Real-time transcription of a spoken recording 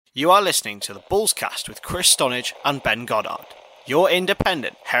You are listening to the Bullscast with Chris Stonage and Ben Goddard, your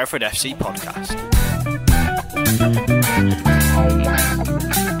independent Hereford FC podcast.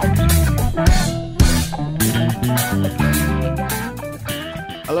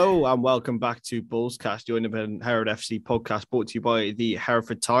 Hello and welcome back to Bullscast, your independent Hereford FC podcast, brought to you by the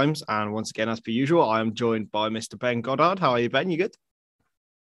Hereford Times. And once again, as per usual, I am joined by Mr. Ben Goddard. How are you, Ben? You good?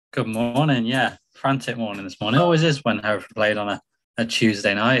 Good morning. Yeah, frantic morning this morning. It always is when Hereford played on a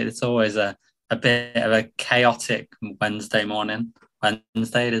Tuesday night. It's always a bit of a chaotic Wednesday morning.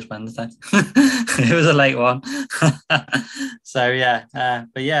 Wednesday, it is Wednesday. It was a late one. So yeah,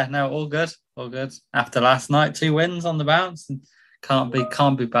 but yeah, no, all good. After last night, 2 wins on the bounce, and can't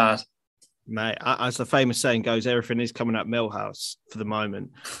be bad. Mate, as the famous saying goes, everything is coming up Millhouse for the moment.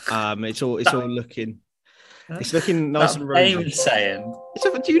 It's all looking nice and rosy. Famous saying.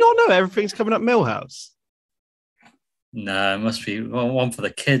 Do you not know everything's coming up Millhouse? No, it must be one for the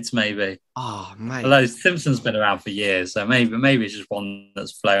kids, maybe. Oh, mate. Although Simpsons been around for years, so maybe it's just one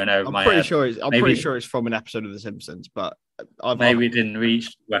that's flown over my head. I'm pretty sure it's from an episode of The Simpsons, but maybe it didn't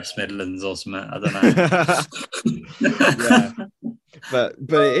reach West Midlands or something. I don't know. Yeah, but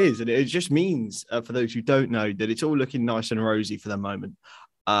it is, and it just means for those who don't know that it's all looking nice and rosy for the moment.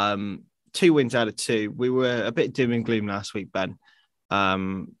 2 wins out of 2. We were a bit doom and gloom last week, Ben,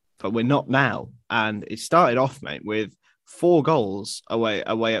 but we're not now. And it started off, mate, with 4 goals away at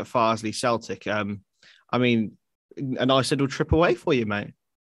Farsley Celtic. I mean, a nice little trip away for you, mate.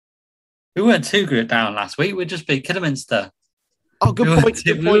 We weren't too good down last week. We just beat Kidderminster. Oh, good point.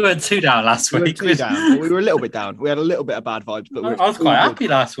 We weren't too down last week. We were a little bit down. We had a little bit of bad vibes. But I was quite happy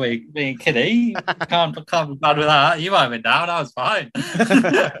last week being Kiddie. Can't be bad with that. You might have been down. I was fine.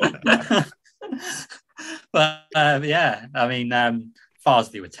 But yeah, I mean,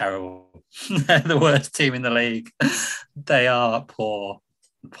 Farsley were terrible. They're the worst team in the league. They are poor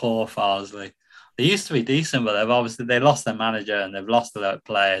Farsley. They used to be decent, but they lost their manager and they've lost a lot of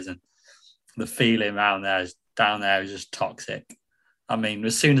players, and the feeling down there is just toxic. I mean,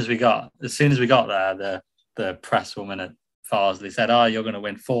 as soon as we got there, the press woman at Farsley said, "Oh, you're going to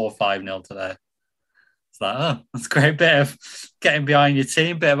win 4 or 5-0 today." It's like, oh, that's a great bit of getting behind your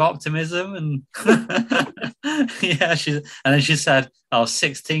team, bit of optimism, and yeah. Then she said, "Oh,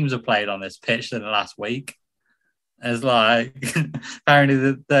 6 teams have played on this pitch in the last week." It's like apparently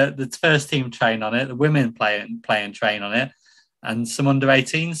the first team train on it, the women play and train on it, and some under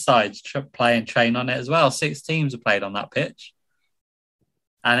 18 sides play and train on it as well. 6 teams have played on that pitch,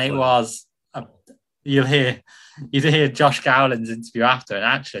 and it was. You'd hear Josh Gowland's interview after, and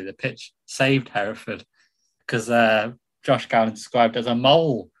actually the pitch saved Hereford because Josh Gowland described it as a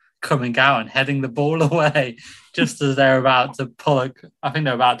mole coming out and heading the ball away just as they're about to I think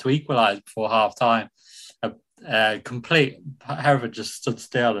they're about to equalise before half time. Complete Hereford just stood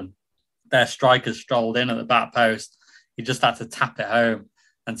still, and their striker strolled in at the back post. He just had to tap it home,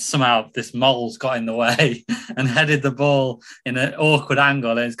 and somehow this mole's got in the way and headed the ball in an awkward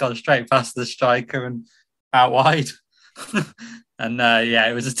angle, and it's gone straight past the striker and out wide. And yeah,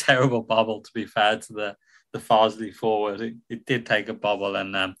 it was a terrible bobble, to be fair to the Farsley forward. It did take a bobble,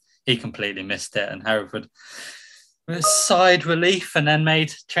 and he completely missed it, and Hereford sighed relief and then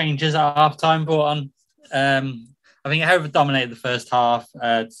made changes at half-time, brought on I think Hereford dominated the first half,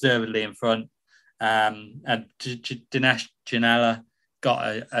 deservedly in front. And Dinesh Janela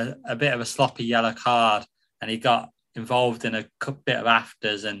got a bit of a sloppy yellow card, and he got involved in a bit of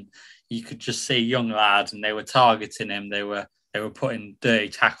afters, and you could just see young lads, and they were targeting him. They were putting dirty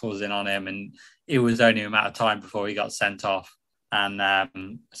tackles in on him, and it was only a matter of time before he got sent off.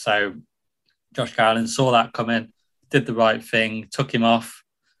 And so Josh Gowland saw that coming, did the right thing, took him off,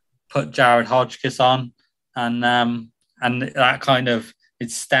 put Jared Hodgkiss on, and that kind of it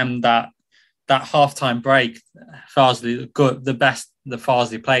stemmed that halftime break. Farsley the best the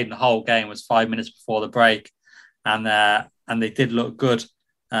Farsley played in the whole game was 5 minutes before the break, and they did look good.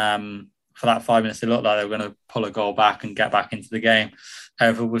 For that 5 minutes, they looked like they were going to pull a goal back and get back into the game.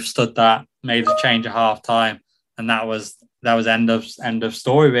 However, withstood that, made a change at half time, and that was end of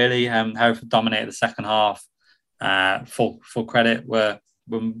story really. Hereford dominated the second half. Full credit were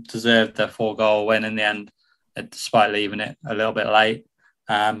deserved their 4-goal win in the end, despite leaving it a little bit late.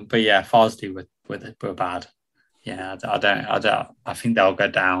 But yeah, Farsley were bad. Yeah, I think they'll go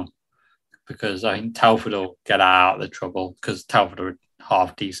down, because I think Telford will get out of the trouble, because Telford are a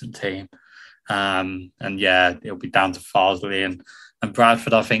half decent team. And yeah, it'll be down to Farsley and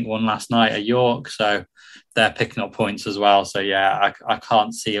Bradford, I think, won last night at York, so they're picking up points as well. So yeah, I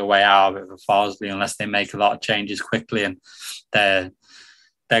can't see a way out of it for Farsley unless they make a lot of changes quickly, and their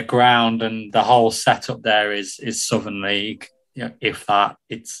ground and the whole setup there is Southern League. if that,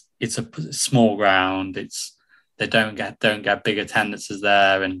 it's a small ground. They don't get big attendances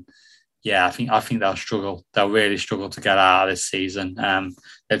there, and yeah, I think they'll struggle. They'll really struggle to get out of this season.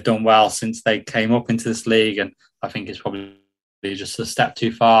 They've done well since they came up into this league, and I think it's probably just a step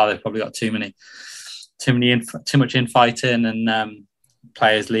too far. They've probably got too much infighting, and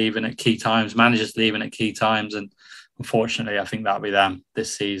players leaving at key times, managers leaving at key times, and unfortunately, I think that'll be them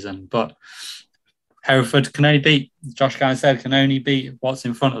this season. But Hereford can only beat, Josh Gann said, can only beat what's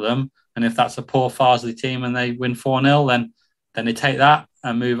in front of them. And if that's a poor Farsley team and they win 4-0, then they take that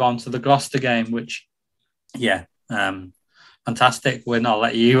and move on to the Gloucester game, which, fantastic win. I'll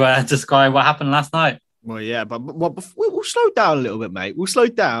let you describe what happened last night. Well, yeah, but we'll slow down a little bit, mate. We'll slow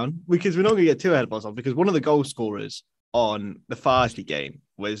down because we're not going to get too ahead of ourselves, because one of the goal scorers on the Farsley game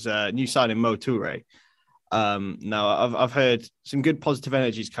was new signing Mo Toure. Now, I've heard some good positive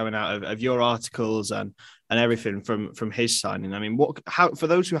energies coming out of your articles and everything from his signing. I mean, how for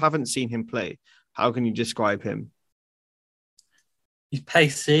those who haven't seen him play, how can you describe him? He's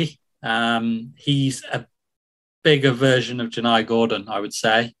pacey. He's a bigger version of Janai Gordon, I would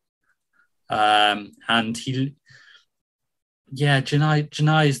say. And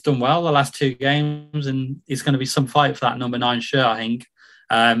Janai's done well the last two games, and he's going to be some fight for that number 9 shirt, I think.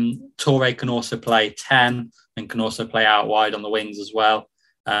 Toure can also play 10 and can also play out wide on the wings as well.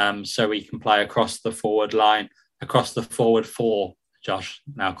 So he can play across the forward line, across the forward 4, Josh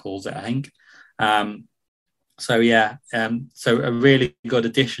now calls it, I think. So a really good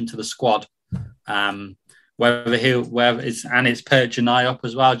addition to the squad. It's paired Janai up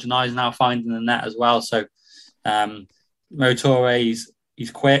as well. Janai's now finding the net as well. So Mo Toure,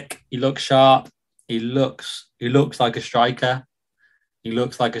 he's quick, he looks sharp, he looks like a striker. He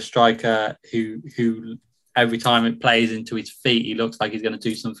looks like a striker who every time it plays into his feet, he looks like he's going to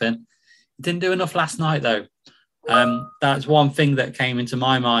do something. He didn't do enough last night, though. That's one thing that came into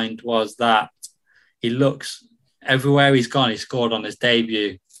my mind, was that he looks, everywhere he's gone, he scored on his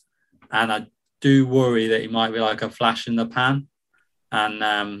debut. And I do worry that he might be like a flash in the pan,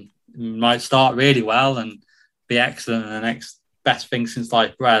 and might start really well and be excellent and the next best thing since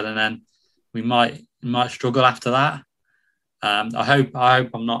sliced bread, and then we might struggle after that. I hope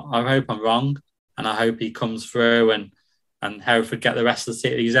I'm wrong, and I hope he comes through and Hereford get the rest of the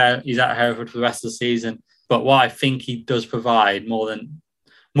season. He's at Hereford for the rest of the season. But what I think he does provide more than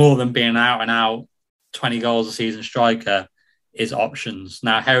being an out and out 20 goals a season striker is options.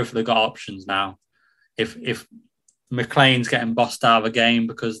 Now Hereford have got options now. If McLean's getting bossed out of a game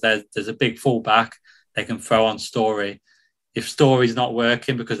because there's a big fullback, they can throw on Story. If Story's not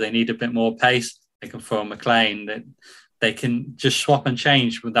working because they need a bit more pace, they can throw on McLean. They can just swap and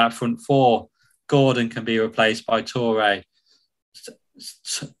change with that front 4. Gordon can be replaced by Toure,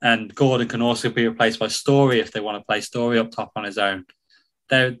 and Gordon can also be replaced by Story if they want to play Story up top on his own.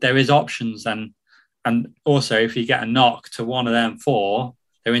 There is options, and also if you get a knock to one of them 4,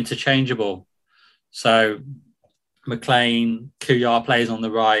 they're interchangeable. So McLean, Kuyar plays on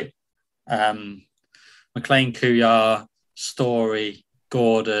the right. McLean, Kuyar, Story,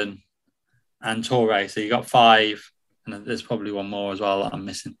 Gordon, and Toure. So you got 5. And there's probably one more as well that I'm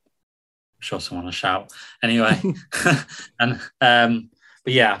missing. I'm sure someone will shout. Anyway, but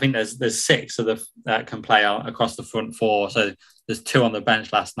yeah, I think there's 6 that can play out across the front 4. So there's 2 on the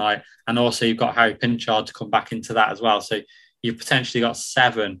bench last night, and also you've got Harry Pinchard to come back into that as well. So you've potentially got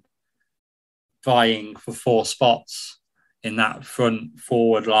 7 vying for 4 spots in that front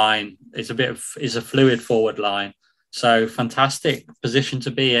forward line. It's a fluid forward line. So fantastic position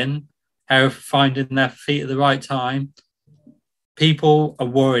to be in. Hereford finding their feet at the right time. People are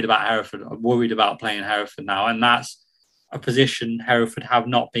worried about Hereford, are worried about playing Hereford now, and that's a position Hereford have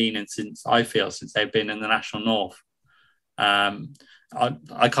not been in since they've been in the National North. I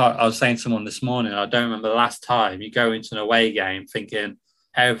was saying to someone this morning, I don't remember the last time you go into an away game thinking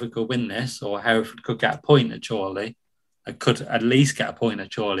Hereford could win this, or Hereford could get a point at Chorley. I could at least get a point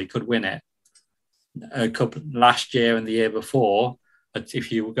at Chorley, could win it. Last year and the year before, but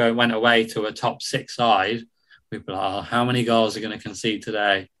if you went away to a top 6 side, we'd be like, oh, how many goals are going to concede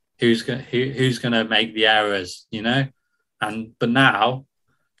today? Who's going to make the errors, But now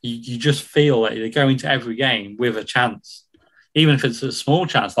you just feel that they're going to every game with a chance, even if it's a small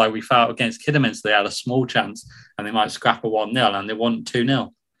chance, like we felt against Kidderminster. They had a small chance and they might scrap a 1-0 and they won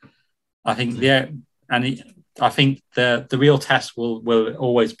 2-0. I think I think the real test will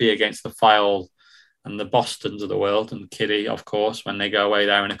always be against the Fylde and the Bostons of the world, and Kitty, of course, when they go away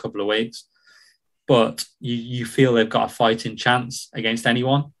there in a couple of weeks. But you feel they've got a fighting chance against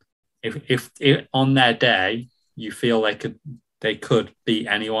anyone. If on their day, you feel they could beat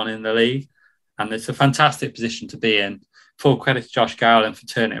anyone in the league. And it's a fantastic position to be in full credit to Josh Gowling for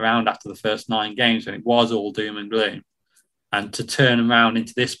turning it around after the first 9 games when it was all doom and gloom, and to turn around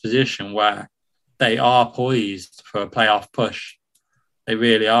into this position where they are poised for a playoff push. They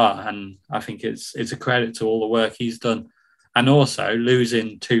really are, and I think it's a credit to all the work he's done. And also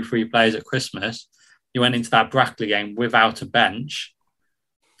losing 2-3 players at Christmas, you went into that Brackley game without a bench.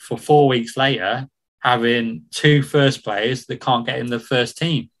 For 4 weeks later, having 2 first players that can't get in the first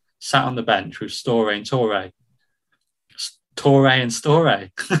team sat on the bench with Storey and Toure. Toure and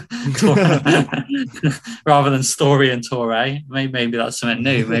Storey. Rather than Storey and Toure. Maybe that's something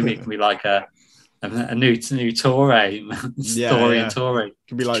new. Maybe it can be like a new Toure. Storey and Toure.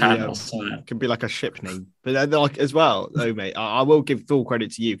 Could be like could be like a ship name. But like as well, though, mate, I will give full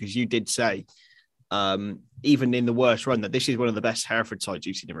credit to you because you did say, even in the worst run, that this is one of the best Hereford sides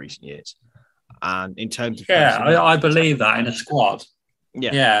you've seen in recent years. And in terms of I believe that in a squad.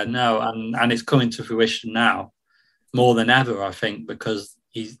 And it's coming to fruition now more than ever, I think, because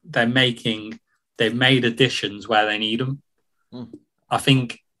they've made additions where they need them. I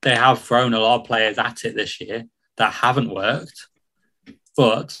think they have thrown a lot of players at it this year that haven't worked.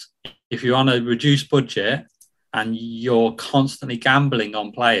 But if you're on a reduced budget and you're constantly gambling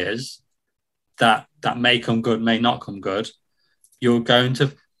on players that may come good, may not come good, you're going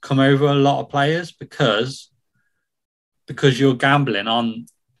to come over a lot of players because you're gambling on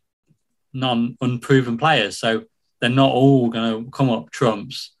unproven players. So they're not all going to come up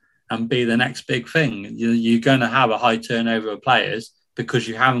trumps and be the next big thing. You're going to have a high turnover of players because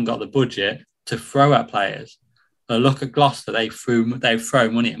you haven't got the budget to throw at players. Look at Gloucester. They've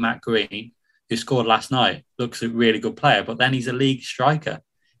thrown money at Matt Green, who scored last night. Looks a really good player, but then he's a league striker.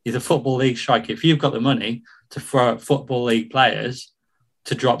 He's a Football League striker. If you've got the money to throw at Football League players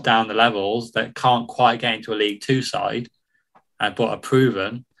to drop down the levels that can't quite get into a League Two side, but are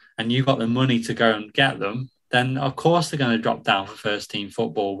proven, and you've got the money to go and get them, then of course they're going to drop down for first team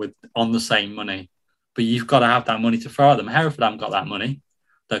football on the same money. But you've got to have that money to throw at them. Hereford haven't got that money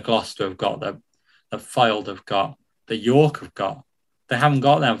that Gloucester have got, that Fylde have got, that York have got. They haven't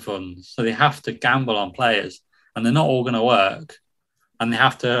got them funds, so they have to gamble on players, and they're not all going to work. And they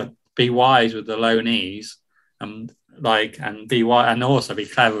have to be wise with the loanees, and be wise, and also be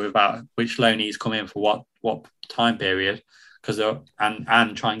clever about which loanees come in for what time period,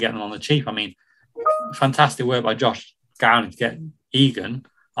 and try and get them on the cheap. I mean, fantastic work by Josh Gowling to get Egan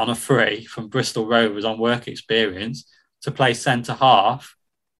on a free from Bristol Rovers on work experience to play centre half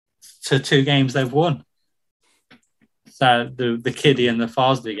to 2 games they've won. So the kiddie in the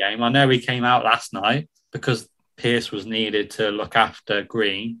Farsley game, I know he came out last night because Pearce was needed to look after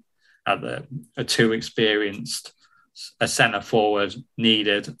Green at a too experienced a centre forward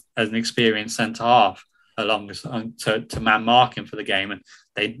needed as an experienced centre half along to man marking for the game, and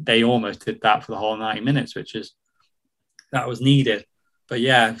they almost did that for the whole 90 minutes, that was needed. But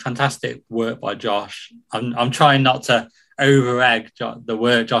yeah, fantastic work by Josh. I'm trying not to over-egg the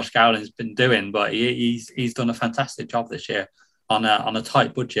work Josh Gowling's been doing, but he's done a fantastic job this year on a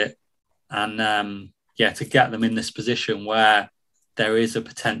tight budget, and to get them in this position where there is a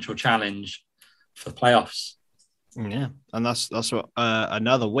potential challenge for playoffs. Yeah, and that's what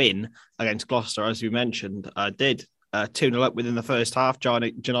another win against Gloucester, as we mentioned, did 2-0 up within the first half.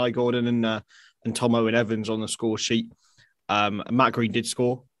 Janai Gordon and Tom Owen Evans on the score sheet. Matt Green did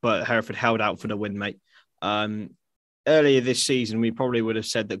score, but Hereford held out for the win, mate. Earlier this season, we probably would have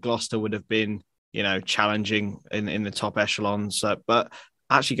said that Gloucester would have been, challenging in the top echelons. But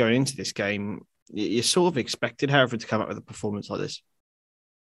actually going into this game, you sort of expected Hereford to come up with a performance like this.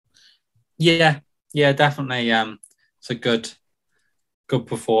 Yeah, definitely. It's a good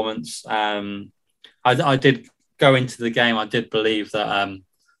performance. I did go into the game. I did believe that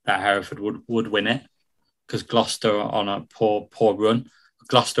Hereford would win it because Gloucester are on a poor run.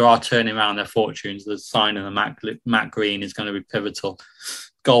 Gloucester are turning around their fortunes. The signing of Matt Green is going to be pivotal.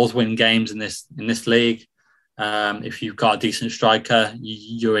 Goals win games in this league. If you've got a decent striker,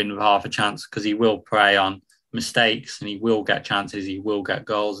 you're in with half a chance because he will prey on mistakes and he will get chances. He will get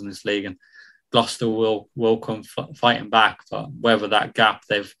goals in this league, and Gloucester will come fighting back. But whether that gap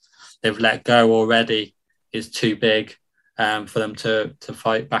they've let go already is too big for them to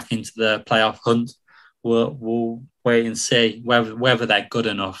fight back into the playoff hunt, we'll wait and see whether they're good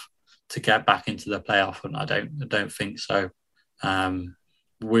enough to get back into the playoff hunt. I don't think so.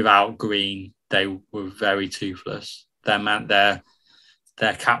 Without Green, they were very toothless. Their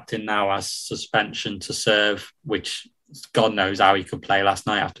captain now has suspension to serve, which God knows how he could play last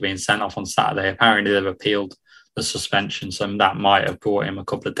night after being sent off on Saturday. Apparently they've appealed the suspension, so that might have brought him a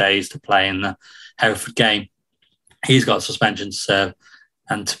couple of days to play in the Hereford game. He's got suspension to serve,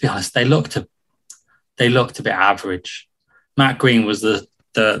 and to be honest, they looked a bit average. Matt Green was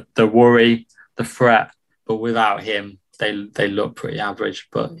the worry, the threat, but without him, they look pretty average.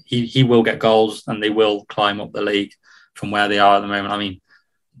 But he will get goals and they will climb up the league from where they are at the moment. I mean,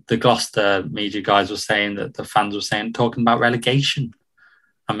 the Gloucester media guys were saying that the fans were saying talking about relegation.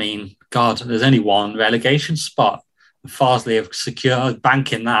 I mean, God, there's only one relegation spot. Farsley have secured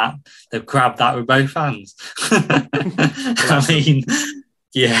banking that. They've grabbed that with both hands. I mean,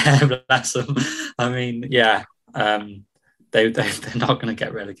 yeah, bless them. I mean, yeah, they're not going to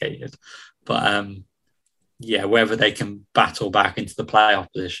get relegated, but yeah, whether they can battle back into the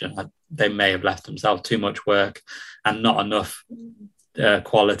playoff position, they may have left themselves too much work and not enough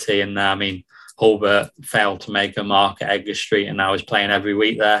quality in there. I mean, Hulbert failed to make a mark at Edgar Street and now is playing every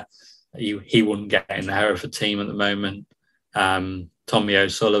week there. He wouldn't get in the Hereford team at the moment. Tommy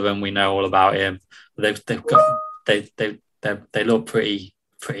O'Sullivan, we know all about him. They look pretty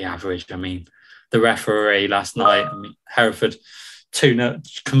average. I mean, the referee last night, I mean, Hereford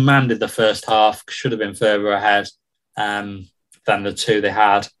 2-0 commanded the first half, should have been further ahead than the two they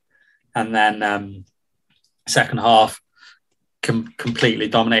had, and then second half completely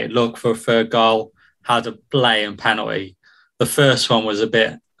dominated. Look for a third goal, had a blatant penalty. The first one was a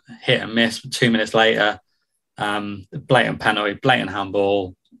bit hit and miss, but 2 minutes later, blatant penalty, blatant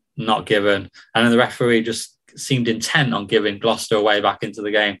handball, not given. And then the referee just seemed intent on giving Gloucester away back into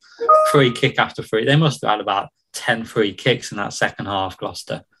the game. Free kick after free. They must have had about 10 free kicks in that second half,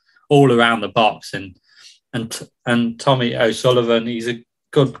 Gloucester, all around the box. And Tommy O'Sullivan, he's a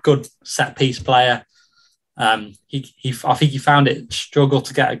good set piece player. I think he found it struggle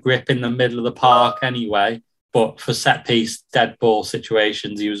to get a grip in the middle of the park anyway. But for set piece, dead ball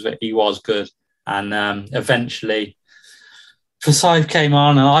situations, he was good. And eventually, Forsyth came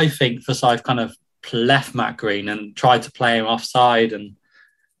on, and I think Forsyth kind of left Matt Green and tried to play him offside. And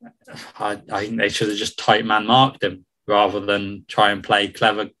I think they should have just tight man marked him rather than try and play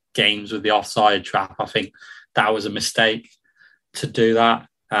clever games with the offside trap. I think that was a mistake to do that.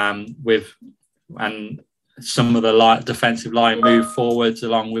 And some of the defensive line moved forwards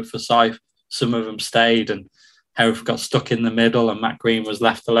along with Forsyth. Some of them stayed, and Hereford got stuck in the middle, and Matt Green was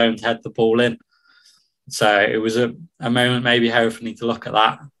left alone to head the ball in. So it was a moment maybe Hereford need to look at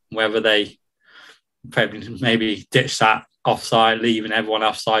that, whether they maybe ditch that offside, leaving everyone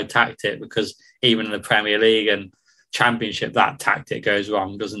offside tactic, because even in the Premier League and Championship, that tactic goes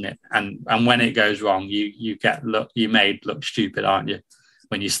wrong, doesn't it? And when it goes wrong, you made look stupid, aren't you?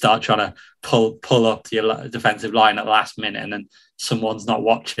 When you start trying to pull up to your defensive line at the last minute, and then someone's not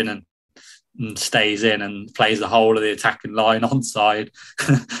watching and stays in and plays the whole of the attacking line onside,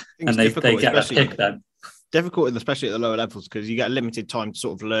 and they get a pick then. Difficult, especially at the lower levels, because you get limited time to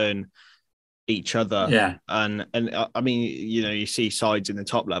sort of learn each other. Yeah. And I mean, you see sides in the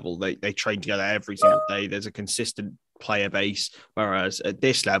top level, they train together every single day. There's a consistent player base, whereas at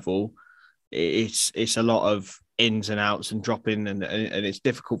this level, it's a lot of ins and outs and dropping, and it's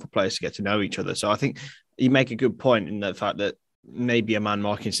difficult for players to get to know each other. So I think you make a good point in the fact that maybe a man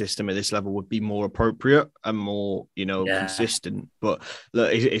marking system at this level would be more appropriate and more, consistent. But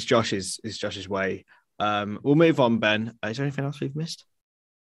look, it's Josh's way. We'll move on, Ben. Is there anything else we've missed?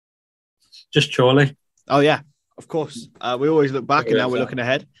 Just Chorley. Oh, yeah, of course. We always look back, and now we're looking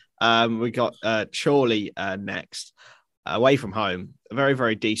ahead. We got Chorley next, away from home. A very,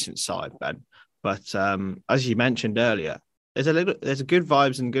 very decent side, Ben. But as you mentioned earlier, there's a good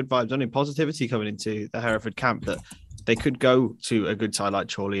vibes and good vibes, only positivity coming into the Hereford camp, that they could go to a good side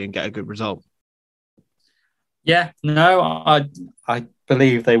like Chorley and get a good result. Yeah, no, I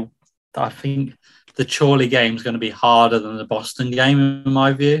believe I think the Chorley game is going to be harder than the Boston game, in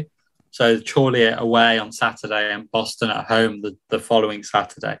my view. So Chorley away on Saturday and Boston at home the following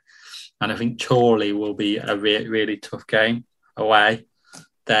Saturday. And I think Chorley will be a really tough game away.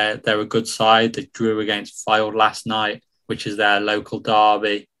 They're a good side. They drew against Fylde last night, which is their local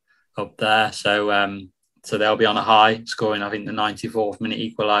derby up there. So they'll be on a high, scoring, I think, the 94th minute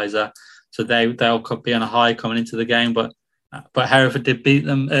equaliser. So they'll be on a high coming into the game. But Hereford did beat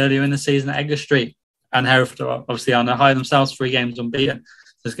them earlier in the season at Edgar Street. And Hereford are obviously on a high themselves, 3 games unbeaten.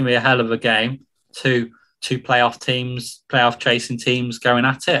 There's going to be a hell of a game. Two playoff chasing teams going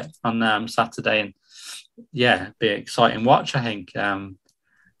at it on Saturday. And yeah, be an exciting watch, I think.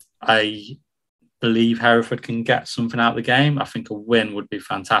 I believe Hereford can get something out of the game. I think a win would be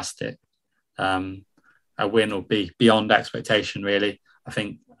fantastic. A win would be beyond expectation, really. I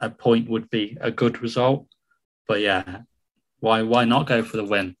think a point would be a good result. But yeah, why not go for the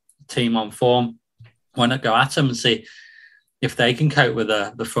win? Team on form, why not go at them and see if they can cope with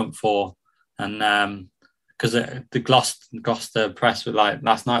the front four? And because the Gloucester press were like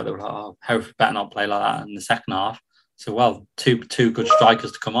last night, they were like, oh, Hereford better not play like that in the second half. two good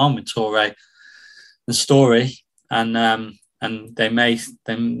strikers to come on with Toure and Story, and they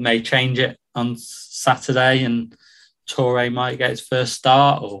may change it on Saturday, and Toure might get his first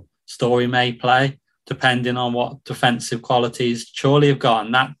start, or Story may play, depending on what defensive qualities Chorley have got,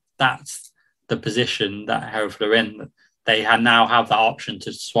 and that's the position that Hereford are in. They now have that option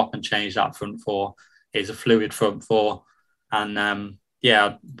to swap and change that front four. It's a fluid front four, and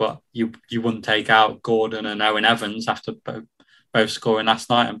but you wouldn't take out Gordon and Owen Evans after both scoring last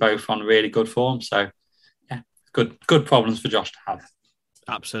night and both on really good form. So yeah, good problems for Josh to have.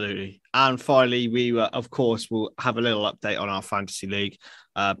 Absolutely. And finally, we of course will have a little update on our fantasy league.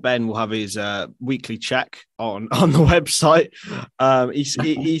 Ben will have his weekly check on the website.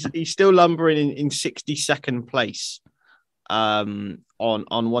 He's still lumbering in 62nd place on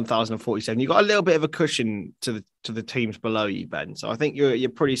 1,047. You've got a little bit of a cushion to the teams below you, Ben. So I think you're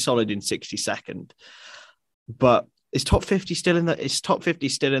pretty solid in 62nd. But is top 50 still in the? Is top 50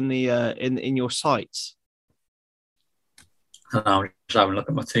 still in the in your sights? I don't know. I'm just having a look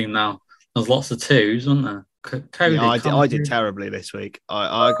at my team now. There's lots of twos, wasn't there? Cody, yeah, I did terribly this week.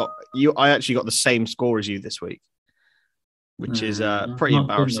 I actually got the same score as you this week, which is pretty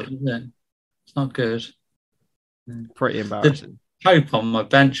embarrassing. Enough, it's not good. Pretty embarrassing. The Pope on my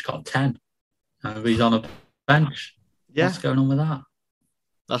bench got 10. He's on a bench. Yeah. What's going on with that?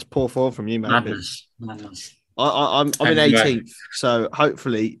 That's poor form from you, man. Madness. I'm in 18th, so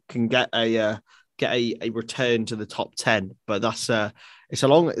hopefully can get a return to the top 10. But that's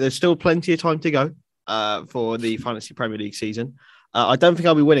there's still plenty of time to go for the Fantasy Premier League season. I don't think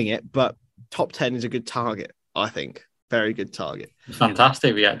I'll be winning it, but top 10 is a good target, I think. Very good target.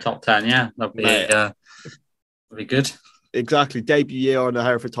 Fantastic. We get top 10, yeah. That'd be good. Exactly. Debut year on the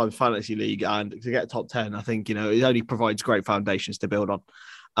Hereford Times Fantasy League, and to get top 10, I think, it only provides great foundations to build on.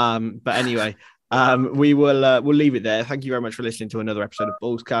 But anyway, we'll leave it there. Thank you very much for listening to another episode of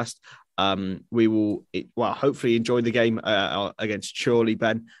Ballscast. We will hopefully enjoy the game against Chorley,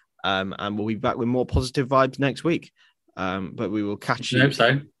 Ben, and we'll be back with more positive vibes next week. But we will catch you. I hope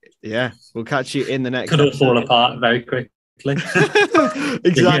so. Yeah, we'll catch you in the next. Could all fall apart very quickly.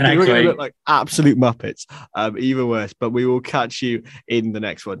 Exactly. We're going to look like absolute muppets. Even worse. But we will catch you in the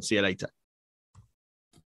next one. See you later.